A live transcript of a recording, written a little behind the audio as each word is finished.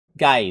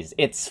Guys,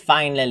 it's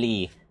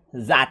finally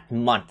that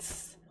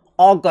month.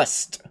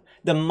 August,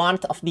 the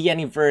month of the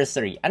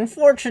anniversary.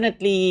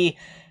 Unfortunately,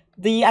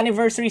 the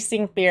anniversary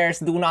sync pairs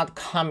do not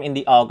come in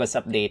the August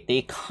update.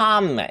 They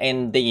come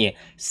in the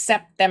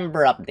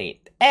September update.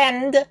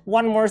 And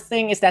one more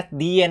thing is that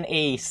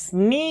DNA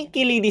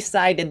sneakily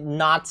decided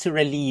not to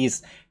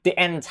release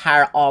the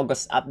entire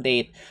August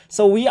update.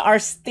 So we are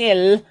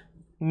still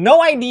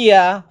no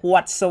idea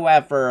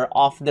whatsoever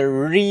of the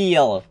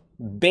real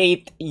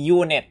bait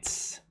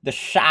units, the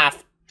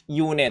shaft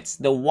units,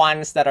 the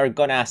ones that are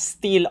gonna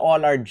steal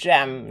all our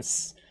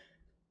gems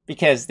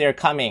because they're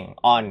coming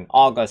on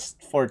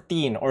August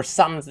 14 or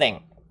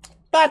something.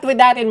 But with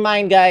that in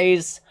mind,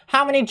 guys,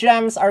 how many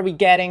gems are we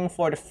getting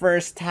for the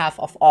first half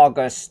of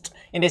August?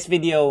 In this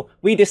video,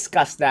 we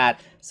discussed that.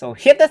 So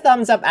hit the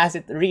thumbs up as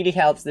it really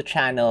helps the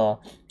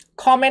channel.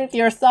 Comment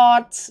your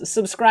thoughts,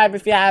 subscribe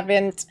if you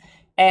haven't.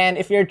 And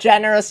if you're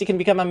generous, you can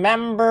become a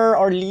member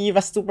or leave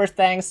a super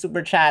thanks,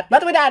 super chat.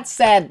 But with that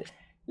said,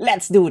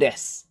 let's do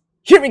this.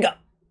 Here we go.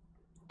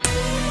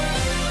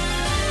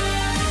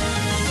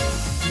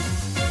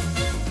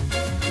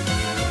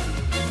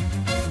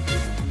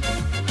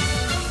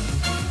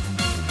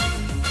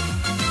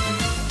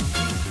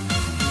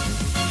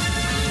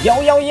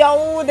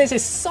 Yo, this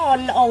is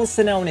Sol,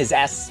 also known as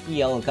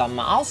SPL Gum,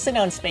 also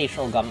known as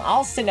Spatial Gum,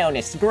 also known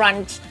as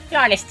Grunt,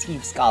 known as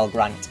Steve Skull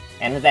Grunt.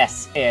 And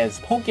this is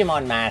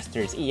Pokemon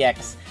Masters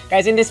EX.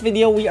 Guys, in this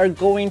video, we are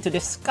going to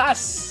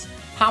discuss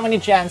how many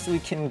gems we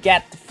can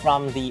get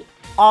from the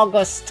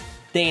August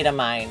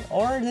Datamine,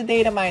 or the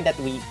Datamine that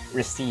we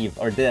received,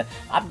 or the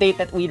update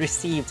that we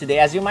received today.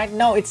 As you might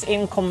know, it's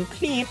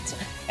incomplete,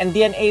 and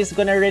DNA is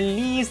gonna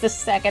release the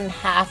second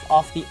half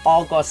of the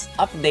August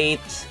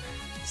update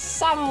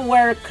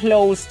somewhere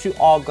close to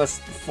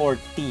August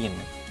 14.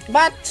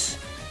 But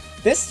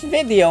this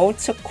video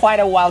took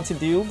quite a while to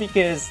do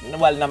because,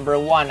 well, number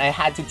one, I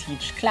had to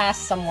teach class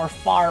somewhere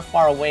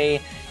far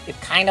away. It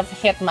kind of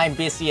hit my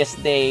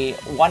busiest day,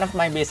 one of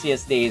my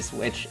busiest days,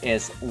 which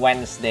is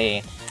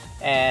Wednesday.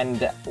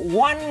 And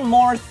one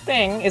more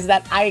thing is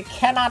that I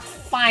cannot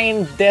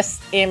find this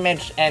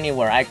image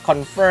anywhere. I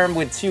confirmed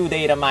with 2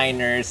 data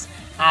miners,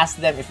 asked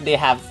them if they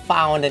have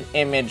found an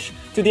image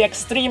to the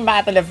Extreme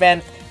Battle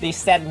event. They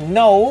said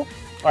no,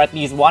 or at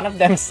least one of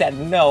them said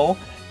no.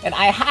 And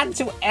I had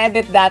to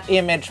edit that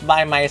image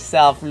by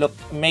myself,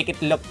 make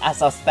it look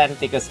as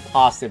authentic as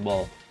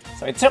possible.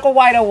 So it took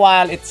quite a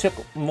while, it took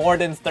more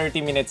than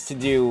 30 minutes to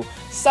do.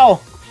 So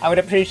I would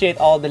appreciate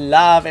all the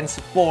love and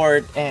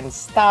support and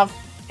stuff.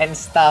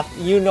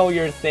 You know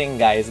your thing,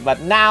 guys. But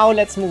now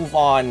let's move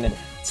on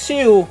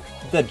to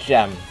the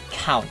gem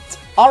count.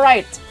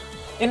 Alright,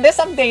 in this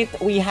update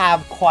we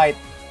have quite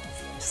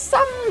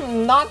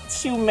some, not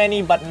too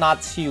many, but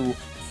not too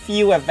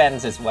few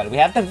events as well. We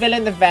have the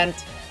villain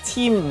event,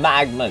 Team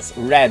Magma's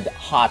Red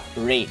Hot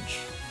Rage.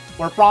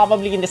 We're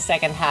probably in the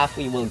second half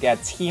we will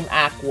get Team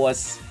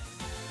Aqua's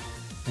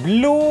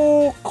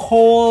Blue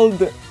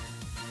Cold,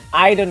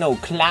 I don't know,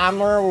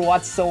 Clamor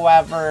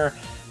whatsoever.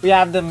 We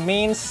have the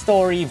main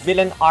story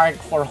villain arc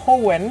for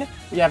Hoenn.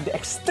 We have the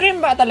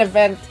Extreme Battle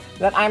event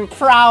that I'm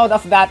proud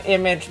of that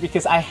image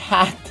because I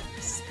had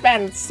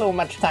spent so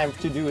much time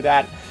to do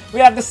that. We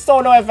have the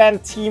solo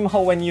event, Team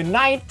Hoenn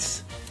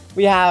Unite.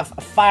 We have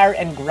a Fire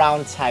and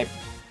Ground type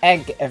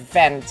Egg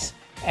event,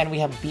 and we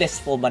have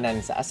Blissful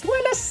Bonanza, as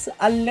well as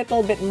a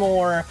little bit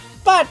more,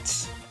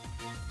 but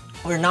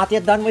we're not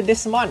yet done with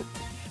this month.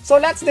 So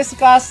let's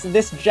discuss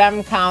this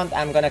gem count.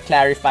 I'm gonna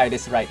clarify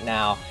this right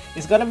now.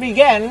 It's gonna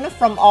begin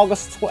from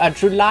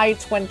July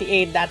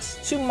 28,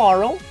 that's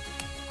tomorrow,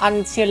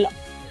 until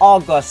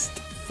August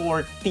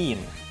 14.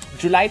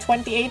 July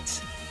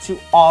 28 to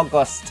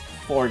August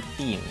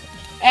 14.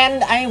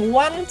 And I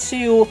want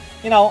to,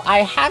 I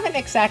haven't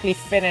exactly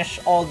finished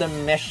all the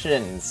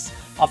missions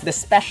of the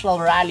special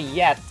rally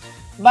yet,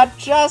 but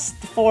just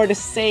for the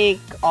sake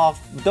of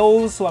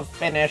those who have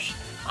finished,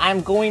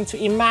 I'm going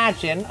to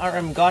imagine, or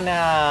I'm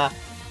gonna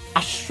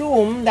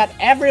assume that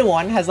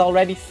everyone has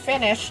already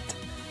finished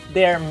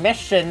their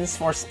missions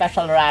for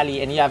special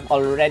rally and you have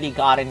already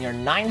gotten your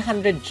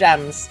 900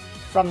 gems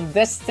from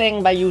this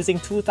thing by using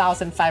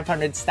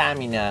 2,500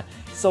 stamina,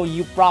 so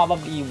you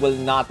probably will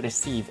not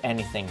receive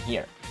anything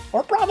here.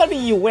 Or probably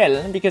you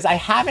will, because I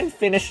haven't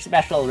finished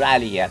special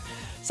rally yet.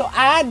 So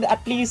add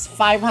at least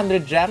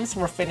 500 gems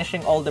for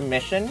finishing all the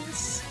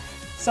missions.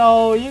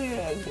 So you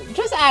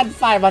just add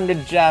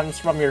 500 gems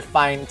from your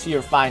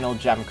final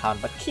gem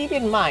count. But keep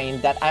in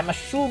mind that I'm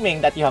assuming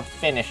that you have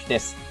finished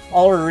this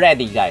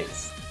already,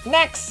 guys.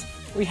 Next,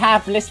 we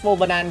have Blissful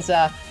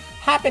Bonanza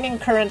happening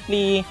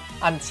currently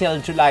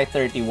until July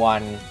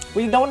 31.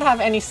 We don't have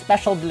any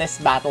special bliss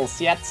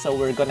battles yet, so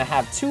we're gonna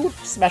have 2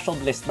 special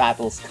bliss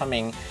battles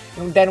coming.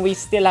 And then we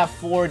still have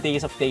 4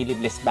 days of daily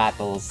bliss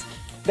battles.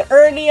 The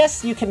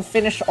earliest you can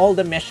finish all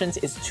the missions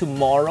is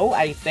tomorrow,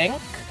 I think.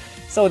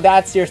 So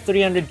that's your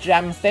 300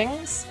 gem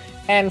things.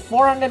 And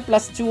 400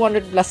 plus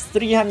 200 plus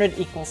 300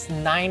 equals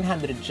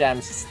 900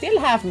 gems. Still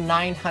have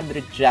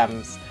 900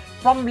 gems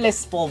from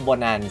Blissful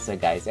Bonanza,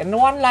 guys. And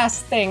one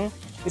last thing,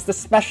 is the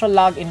special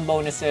login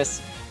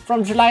bonuses.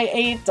 From July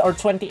 8 or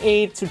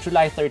 28 to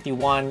July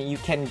 31, you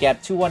can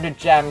get 200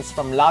 gems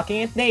from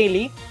locking it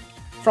daily.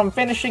 From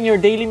finishing your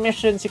daily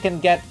missions, you can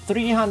get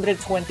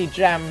 320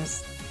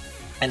 gems.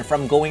 And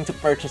from going to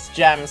purchase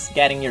gems,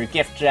 getting your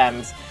gift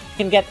gems, you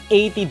can get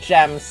 80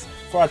 gems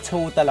for a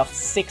total of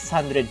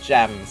 600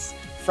 gems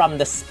from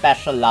the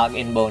special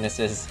login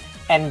bonuses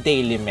and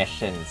daily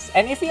missions.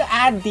 And if you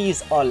add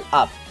these all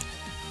up,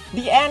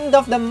 the end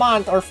of the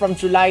month, or from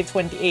July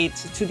 28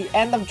 to the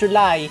end of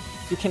July,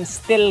 you can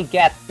still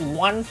get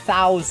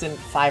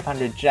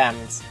 1,500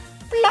 gems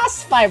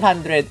plus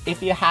 500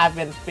 if you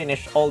haven't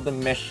finished all the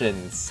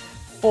missions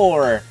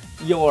for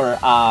your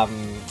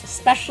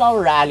special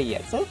rally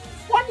yet. So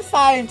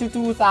 1,500 to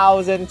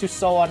 2,000 to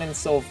so on and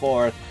so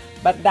forth.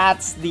 But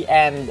that's the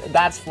end.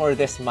 That's for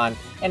this month.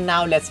 And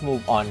now let's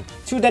move on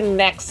to the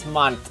next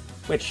month,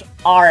 which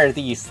are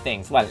these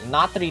things. Well,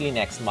 not really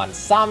next month.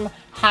 Some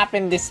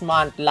happen this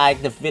month,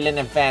 like the villain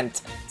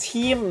event.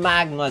 Team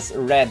Magma's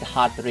Red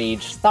Hot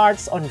Rage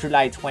starts on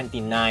July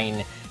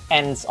 29,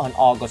 ends on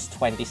August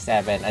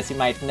 27. As you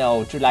might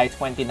know, July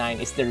 29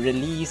 is the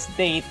release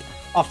date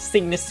of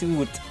SYGNA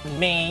Suit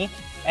May,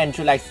 and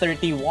July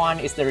 31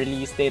 is the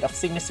release date of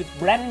SYGNA Suit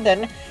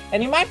Brendan.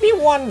 And you might be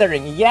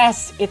wondering,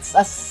 yes, it's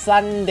a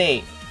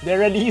Sunday. They're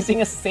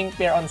releasing a sync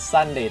pair on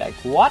Sunday. Like,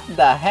 what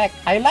the heck?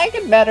 I like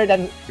it better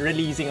than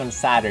releasing on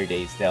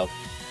Saturdays, though.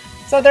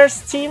 So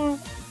there's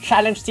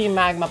Challenge Team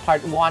Magma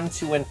Part 1,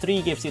 2, and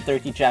 3 gives you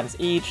 30 gems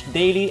each.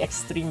 Daily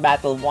Extreme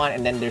Battle 1,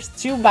 and then there's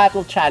 2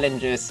 battle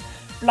challenges,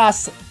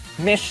 plus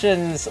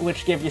missions,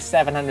 which give you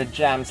 700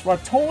 gems, for a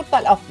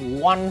total of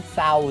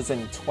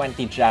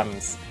 1,020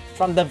 gems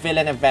from the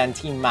villain event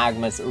Team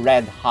Magma's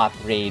Red Hot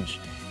Rage.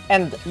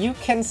 And you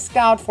can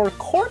scout for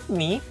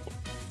Courtney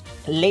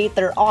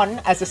later on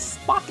as a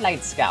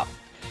Spotlight Scout.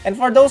 And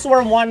for those who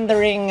are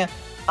wondering,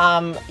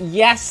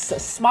 yes,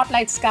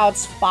 Spotlight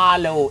Scouts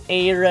follow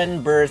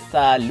Aaron,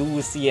 Bertha,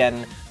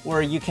 Lucian,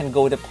 where you can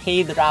go the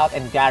paid route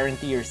and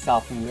guarantee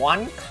yourself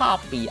one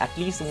copy, at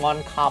least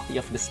one copy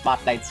of the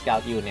Spotlight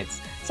Scout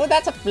units. So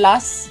that's a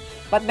plus.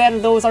 But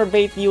then those are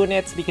bait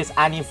units because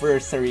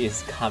anniversary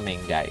is coming,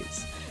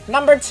 guys.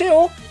 Number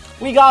 2,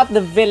 we got the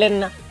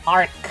villain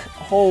arc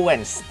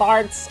Hoenn.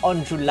 Starts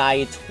on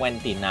July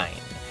 29.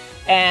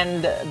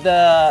 And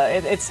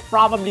it's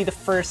probably the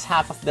first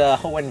half of the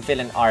Hoenn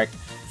villain arc.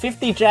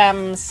 50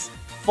 gems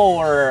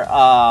for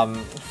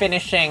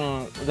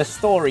finishing the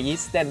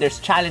stories. Then there's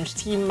Challenge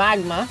Team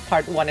Magma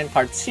Part 1 and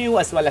Part 2,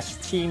 as well as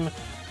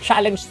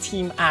Challenge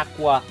Team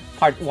Aqua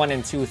Part 1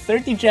 and 2.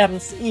 30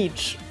 gems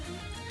each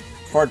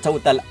for a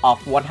total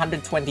of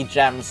 120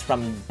 gems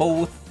from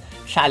both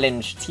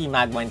Challenge Team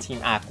Magma and Team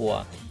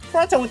Aqua,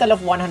 for a total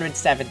of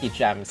 170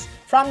 gems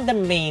from the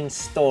main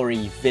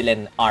story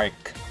villain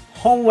arc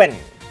Hoenn.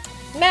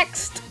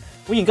 Next,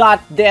 we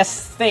got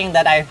this thing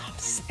that I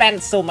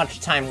spent so much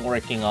time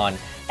working on.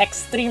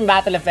 Extreme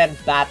Battle Event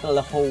Battle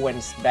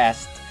Hoenn's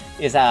Best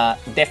is a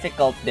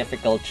difficult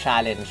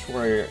challenge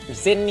where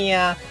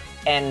Zinnia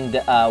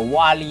and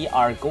Wally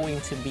are going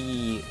to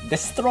be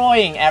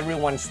destroying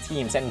everyone's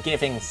teams and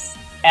giving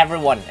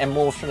everyone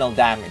emotional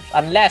damage,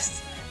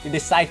 unless you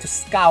decide to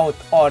scout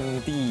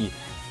on the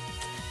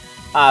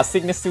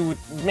SYGNA Suit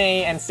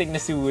May and SYGNA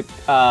Suit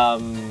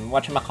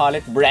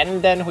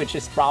Brendan, which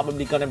is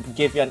probably gonna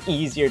give you an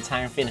easier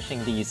time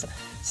finishing these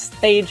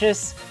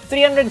stages.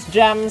 300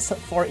 gems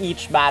for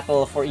each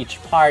battle, for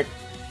each part.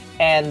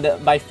 And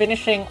by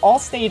finishing all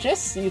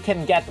stages, you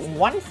can get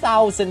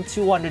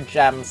 1,200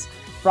 gems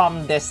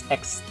from this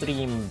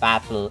Extreme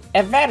Battle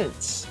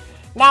event.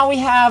 Now we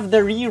have the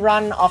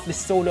rerun of the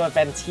solo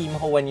event Team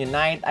Hoenn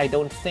Unite. I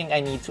don't think I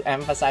need to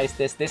emphasize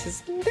this. This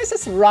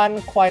is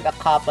run quite a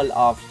couple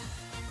of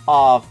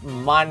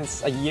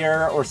months, a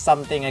year or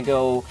something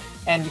ago,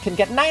 and you can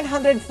get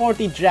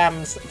 940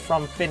 gems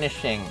from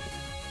finishing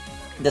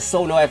the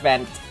solo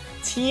event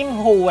Team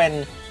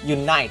Hoenn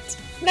Unite.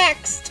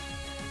 Next,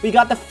 we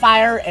got the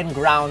Fire and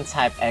Ground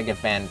type egg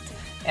event.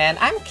 And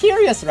I'm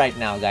curious right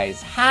now,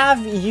 guys,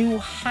 have you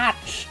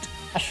hatched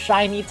a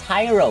shiny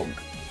Tyrogue?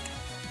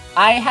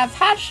 I have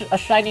hatched a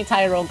shiny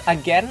Tyrogue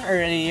again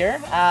earlier.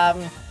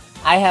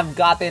 I have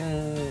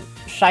gotten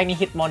shiny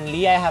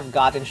Hitmonlee, I have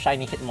gotten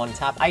shiny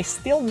Hitmontap. I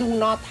still do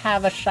not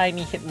have a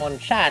shiny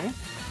Hitmonchan.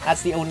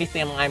 That's the only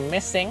thing I'm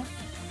missing.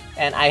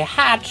 And I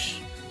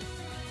hatched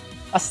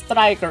a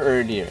Striker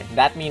earlier.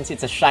 That means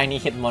it's a shiny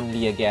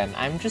Hitmonlee again.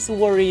 I'm just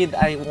worried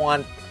I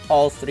want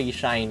all 3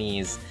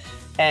 shinies.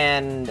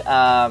 And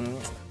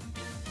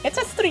it's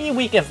a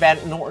 3-week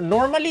event.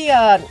 Normally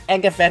an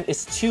egg event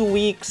is 2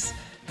 weeks.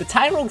 The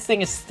Tyrogue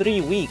thing is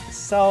 3 weeks,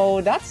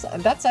 so that's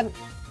a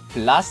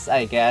plus,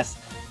 I guess.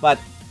 But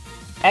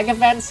egg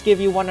events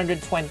give you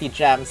 120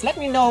 gems. Let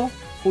me know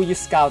who you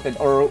scouted,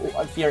 or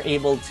if you're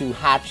able to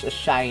hatch a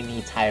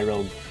shiny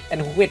Tyrogue,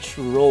 and which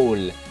role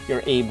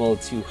you're able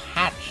to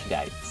hatch,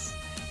 guys.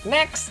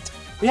 Next,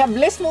 we have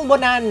Blissful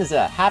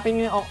Bonanza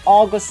happening on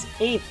August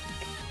 8th,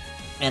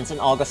 ends on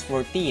August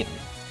 14.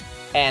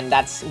 And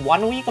that's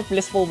 1 week of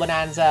Blissful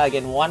Bonanza.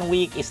 Again, 1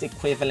 week is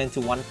equivalent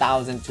to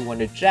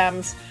 1,200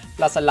 gems,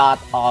 plus a lot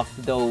of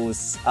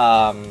those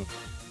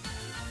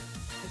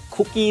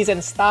cookies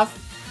and stuff.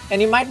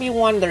 And you might be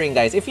wondering,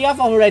 guys, if you have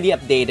already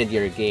updated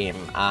your game,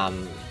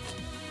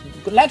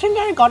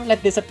 Legendary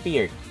Gauntlet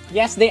disappeared.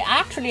 Yes, they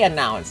actually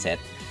announced it.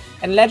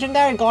 And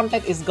Legendary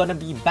Gauntlet is gonna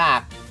be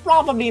back,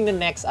 probably in the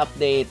next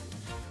update.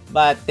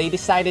 But they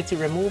decided to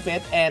remove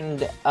it,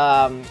 and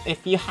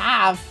if you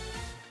have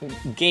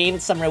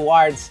gained some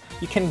rewards,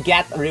 you can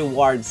get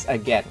rewards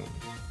again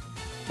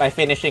by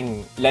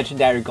finishing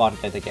Legendary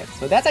Gauntlet again.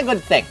 So that's a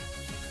good thing.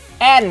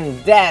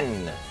 And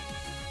then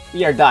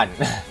we are done.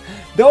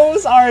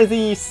 Those are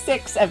the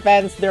 6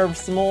 events.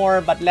 There's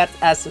more, but let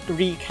us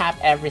recap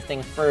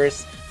everything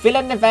first.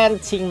 Villain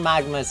event, Team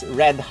Magma's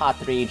Red Hot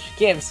Rage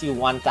gives you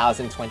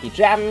 1,020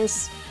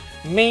 gems.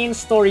 Main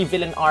story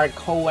villain arc,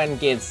 Hoenn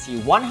gives you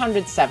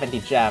 170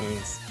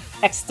 gems.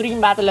 Extreme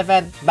battle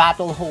event,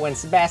 Battle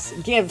Hoenn's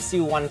Best gives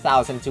you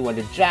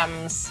 1,200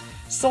 gems.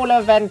 Solo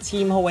event,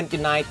 Team Hoenn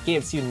Unite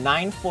gives you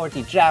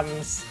 940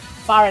 gems.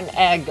 Fire and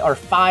Egg or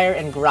Fire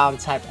and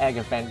Ground type egg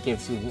event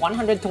gives you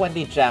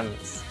 120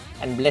 gems.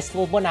 And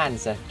Blissful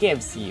Bonanza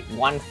gives you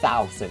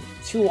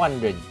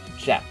 1,200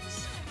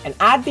 gems. And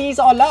add these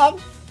all up,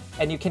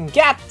 and you can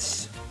get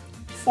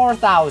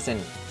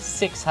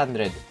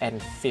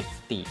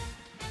 4,650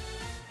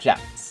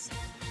 gems.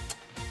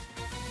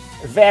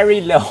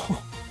 Very low.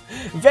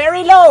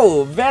 Very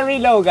low! Very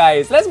low,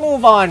 guys. Let's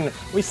move on.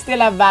 We still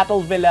have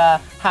Battle Villa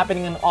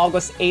happening on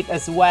August 8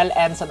 as well.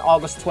 Ends on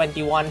August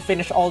 21.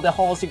 Finish all the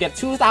halls, you get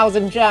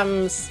 2,000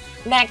 gems.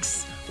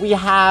 Next, we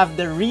have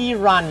the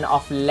rerun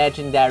of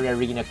Legendary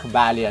Arena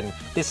Cobalion.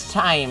 This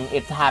time,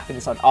 it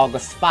happens on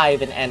August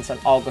 5 and ends on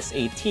August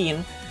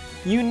 18.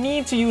 You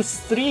need to use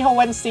 3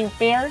 Hoenn sync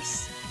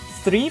pairs,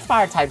 3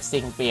 Fire-type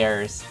sync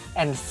pairs,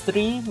 and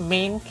 3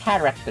 main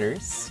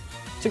characters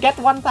to get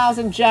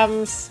 1,000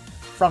 gems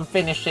from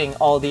finishing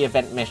all the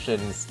event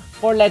missions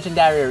for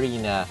Legendary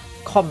Arena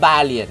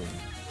Cobalion.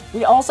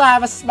 We also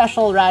have a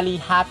special rally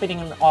happening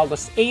on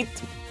August 8,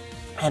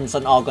 ends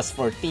on August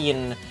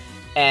 14,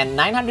 and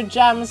 900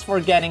 gems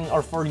for getting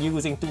or for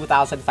using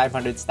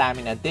 2,500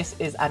 stamina. This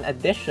is an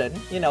addition.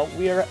 You know,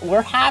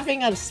 we're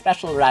having a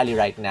special rally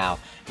right now.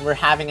 We're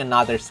having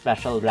another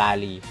special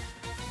rally.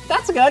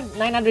 That's good.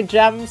 900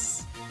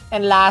 gems.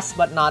 And last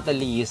but not the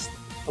least,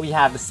 we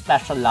have the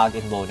special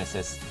login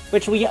bonuses,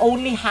 which we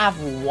only have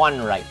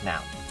one right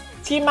now.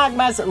 Team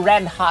Magma's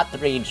Red Hot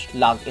Rage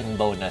login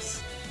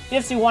bonus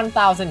gives you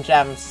 1,000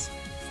 gems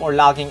for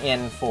logging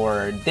in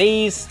for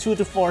days 2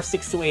 to 4,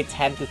 6 to 8,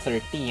 10 to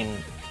 13.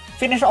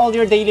 Finish all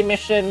your daily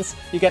missions,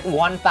 you get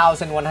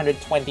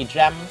 1,120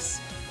 gems.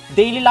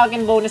 Daily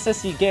login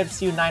bonuses, he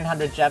gives you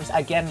 900 gems.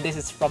 Again, this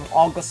is from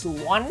August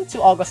 1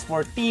 to August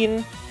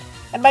 14.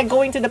 And by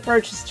going to the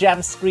purchase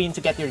gem screen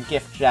to get your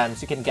gift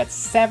gems, you can get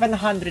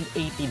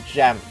 780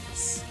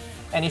 gems.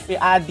 And if you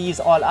add these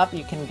all up,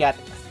 you can get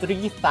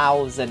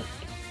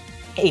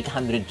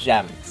 3,800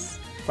 gems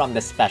from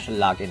the special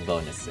login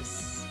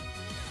bonuses.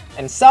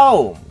 And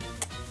so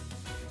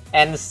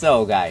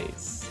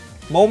guys,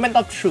 moment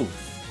of truth.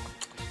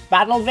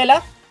 Battle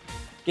Villa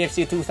gives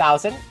you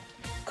 2,000.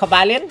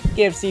 Cobalion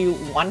gives you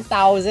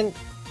 1,000.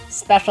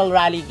 Special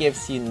Rally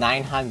gives you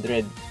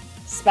 900.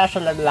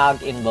 Special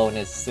login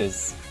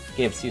bonuses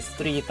gives you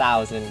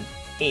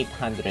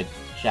 3,800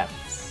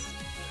 gems.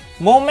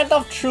 Moment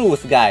of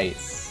truth,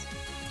 guys.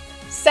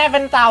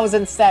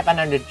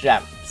 7,700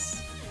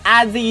 gems.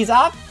 Add these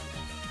up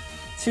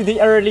to the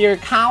earlier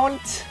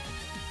count,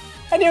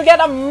 and you get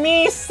a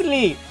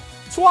measly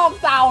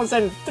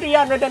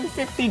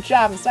 12,350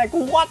 gems. Like,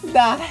 what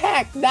the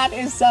heck? That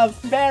is a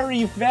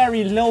very,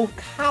 very low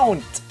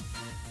count.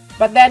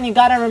 But then you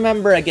gotta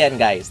remember again,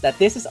 guys, that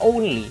this is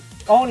only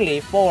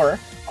for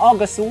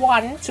August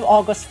 1 to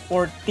August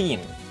 14.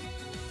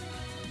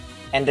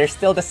 And there's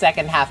still the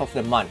second half of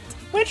the month,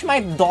 which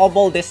might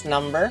double this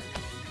number.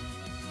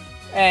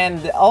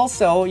 And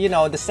also, you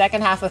know, the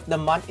second half of the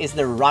month is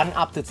the run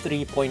up to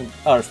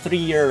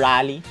 3-year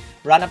rally.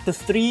 Run up to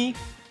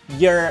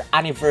 3-year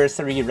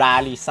anniversary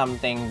rally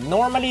something.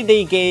 Normally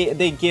they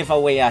give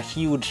away a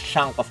huge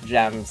chunk of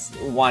gems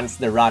once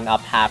the run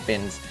up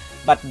happens.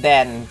 But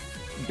then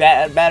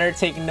better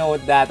take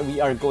note that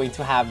we are going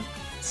to have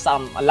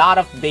a lot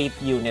of bait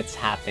units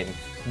happen.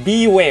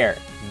 Beware.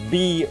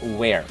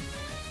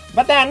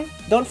 But then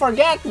don't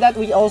forget that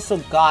we also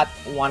got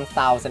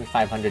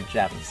 1,500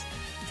 gems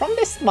from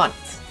this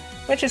month,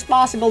 which is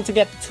possible to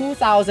get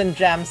 2,000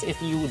 gems if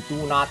you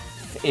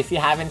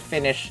haven't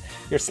finished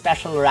your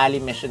special rally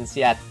missions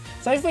yet.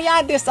 So if we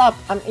add this up,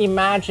 I'm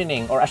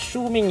imagining or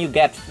assuming you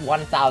get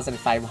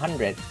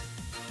 1,500,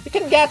 you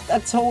can get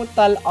a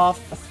total of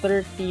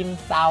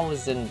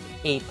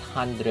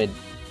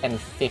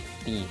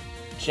 13,850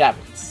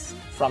 gems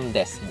from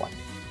this one.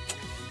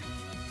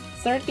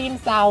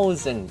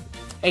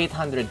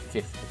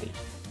 13,850.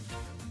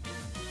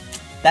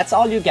 That's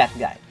all you get,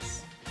 guys.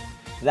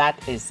 That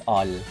is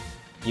all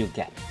you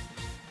get.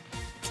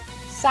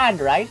 Sad,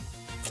 right?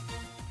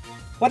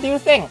 What do you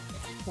think?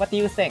 What do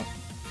you think?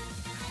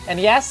 And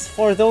yes,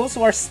 for those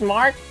who are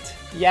smart,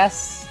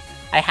 yes,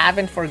 I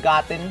haven't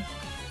forgotten.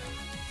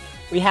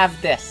 We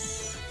have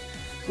this.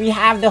 We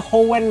have the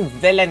Hoenn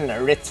Villain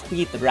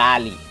Retweet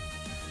Rally.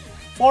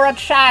 For a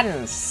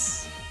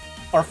chance,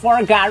 or for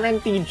a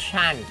guaranteed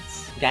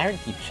chance,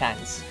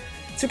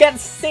 to get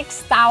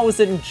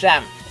 6,000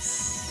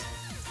 gems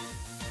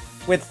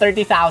with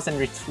 30,000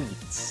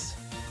 retweets.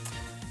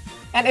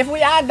 And if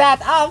we add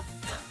that up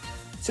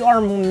to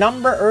our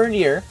number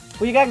earlier,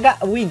 we get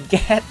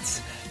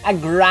a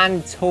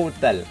grand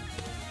total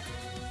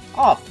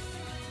of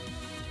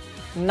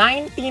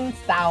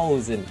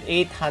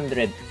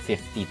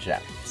 19,850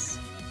 gems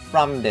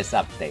from this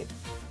update.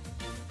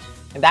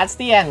 And that's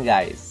the end,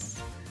 guys.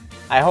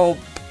 I hope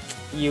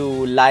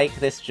you like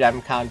this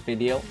gem count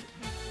video.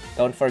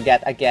 Don't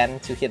forget again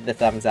to hit the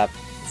thumbs up.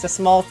 It's a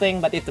small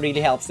thing, but it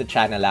really helps the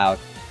channel out.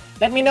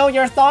 Let me know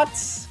your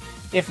thoughts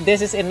if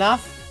this is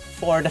enough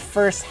for the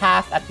first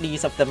half at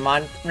least of the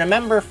month.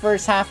 Remember,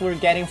 first half we're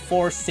getting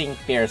 4 sync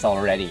pairs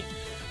already.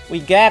 We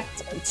get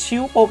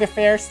 2 Poke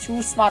Fairs,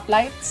 2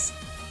 Spotlights.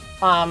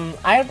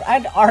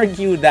 I'd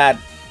argue that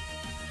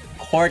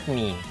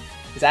COURTNEY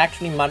is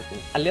actually a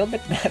little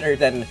bit better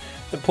than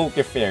the Poke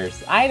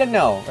Fairs. I don't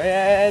know.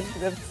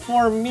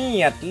 For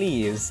me at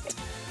least.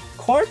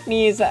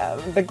 COURTNEY is,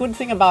 the good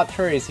thing about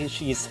her is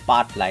she's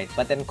Spotlight.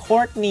 But then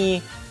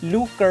COURTNEY,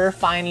 Luker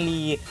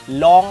finally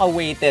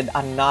long-awaited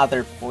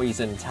another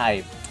poison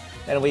type.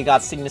 Then we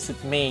got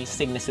Signasuit May,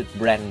 Signasuit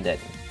Brendan.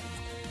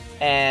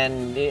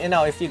 And, you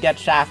know, if you get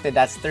shafted,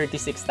 that's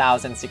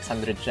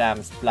 36,600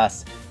 gems.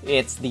 Plus,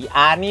 it's the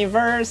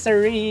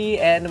anniversary,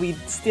 and we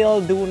still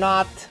do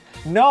not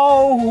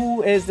know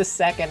who is the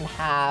second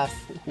half,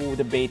 who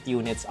the bait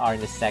units are in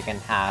the second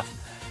half.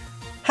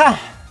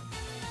 Ha!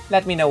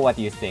 Let me know what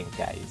you think,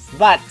 guys.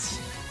 But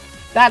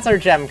that's our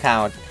gem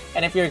count.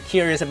 And if you're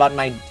curious about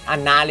my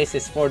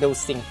analysis for those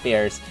sync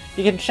pairs,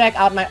 you can check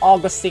out my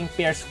August sync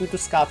pairs who to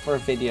scout for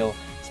video.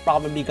 It's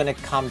probably gonna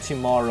come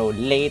tomorrow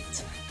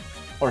late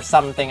or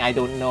something, I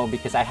don't know,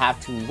 because I have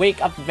to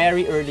wake up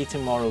very early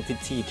tomorrow to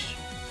teach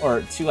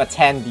or to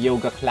attend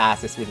yoga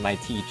classes with my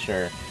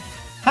teacher.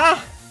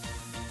 Ha!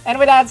 And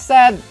with that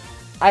said,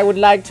 I would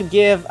like to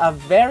give a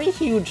very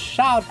huge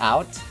shout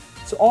out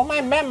to all my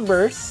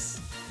members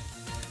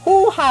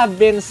who have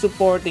been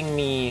supporting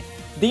me.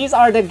 These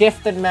are the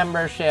gifted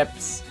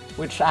memberships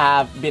which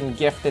have been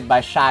gifted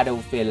by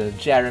Shadowphil,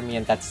 Jeremy,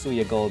 and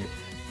Tatsuya Gold.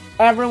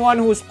 Everyone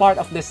who's part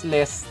of this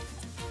list,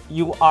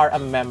 you are a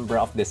member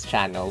of this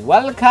channel.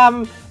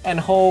 Welcome,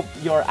 and hope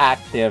you're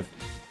active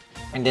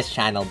in this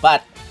channel.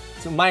 But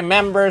to my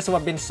members who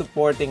have been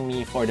supporting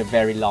me for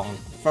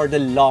the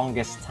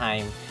longest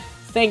time,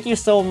 thank you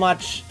so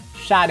much,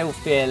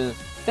 Shadowphil.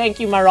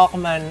 Thank you,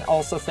 Marokman.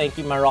 Also, thank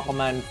you,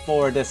 Marokman,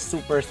 for the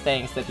super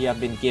thanks that you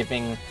have been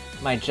giving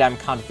my gem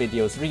count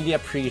videos. Really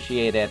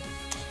appreciate it.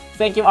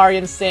 Thank you,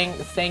 Aryan Singh.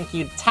 Thank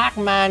you,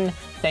 Tacman.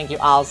 Thank you,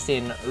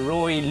 Alcin,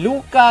 Roy,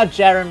 Luca,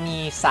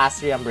 Jeremy,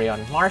 Sasri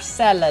Ambreon,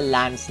 Marcella,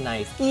 Lance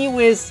Knight,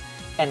 Iwiz,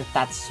 and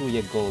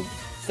Tatsuya Gold.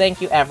 Thank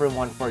you,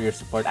 everyone, for your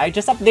support. I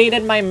just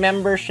updated my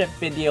membership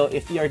video.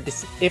 If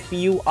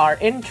you are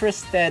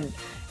interested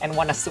and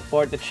want to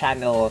support the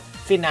channel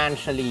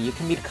financially, you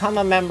can become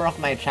a member of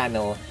my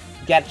channel,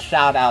 get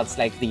shoutouts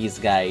like these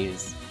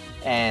guys,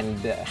 and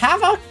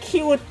have a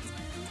cute,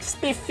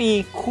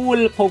 spiffy,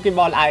 cool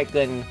Pokeball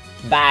icon,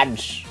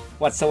 badge,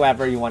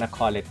 whatsoever you want to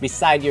call it,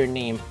 beside your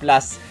name,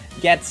 plus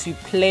get to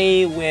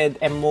play with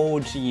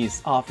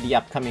emojis of the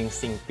upcoming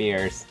sync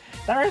pairs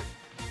that are,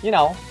 you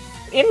know,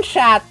 in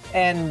chat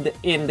and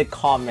in the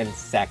comments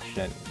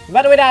section.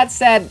 But with that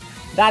said,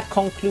 that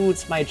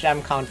concludes my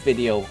gem count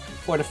video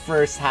for the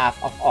first half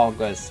of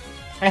August.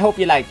 I hope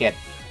you like it.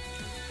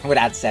 With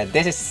that said,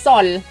 this is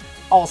Sol,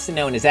 also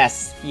known as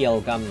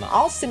SPL Gum,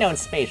 also known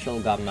as Spatial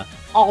Gum,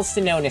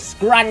 also known as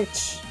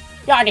Grunt,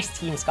 the artist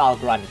Team Skull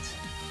Grunt.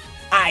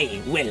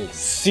 I will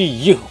see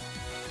you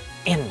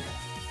in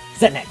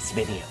the next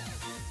video.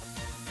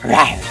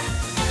 Right.